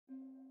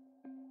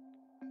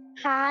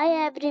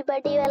Hi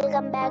everybody,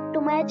 welcome back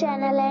to my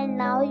channel, and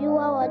now you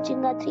are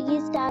watching a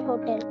 3-star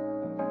hotel.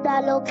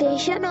 The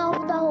location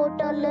of the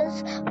hotel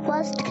is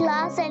first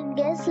class and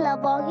guests love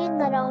walking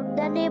around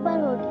the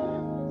neighborhood.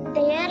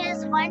 There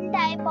is one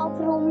type of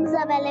rooms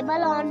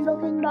available on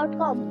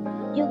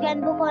booking.com. You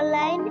can book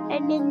online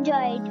and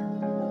enjoy it.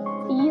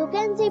 You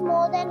can see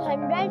more than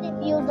 100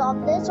 reviews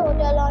of this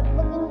hotel on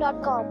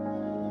booking.com.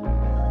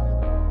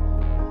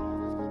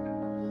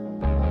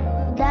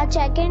 The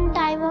check-in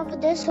time of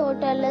this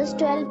hotel is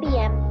 12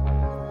 p.m.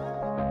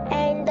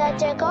 and the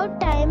check-out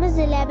time is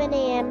 11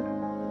 a.m.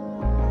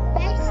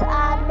 Pets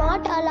are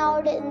not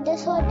allowed in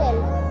this hotel.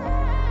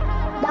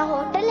 The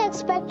hotel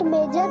accepts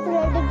major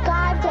credit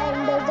cards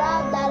and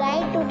reserves the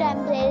right to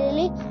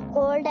temporarily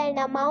hold an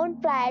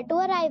amount prior to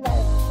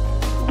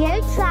arrival.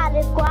 Guests are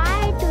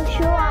required to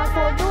show a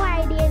photo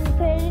ID and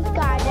credit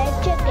card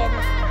at check-in.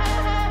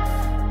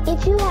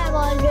 If you have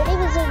already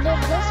visited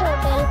this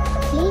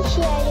hotel, please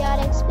share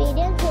your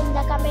experience in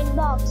the comment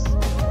box.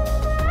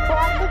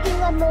 For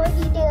booking or more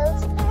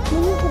details,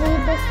 please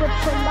read the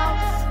description box.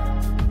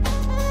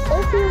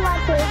 If you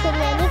are facing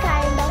any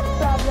kind of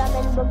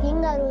problem in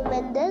booking a room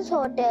in this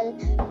hotel,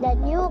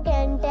 then you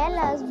can tell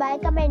us by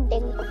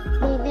commenting.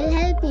 We will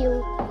help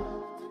you.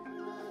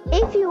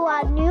 If you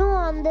are new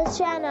on this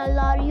channel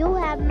or you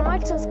have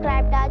not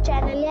subscribed our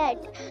channel yet,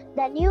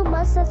 then you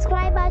must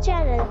subscribe our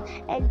channel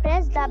and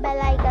press the bell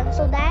icon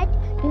so that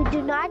you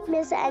do not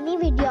miss any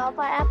video of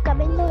our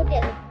upcoming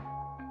hotel.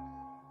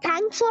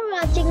 Thanks for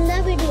watching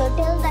the video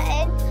till the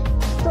end.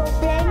 So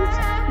friends,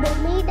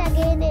 we'll meet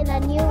again in a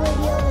new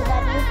video with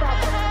a new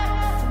property.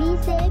 Be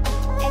safe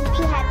and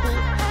be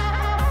happy.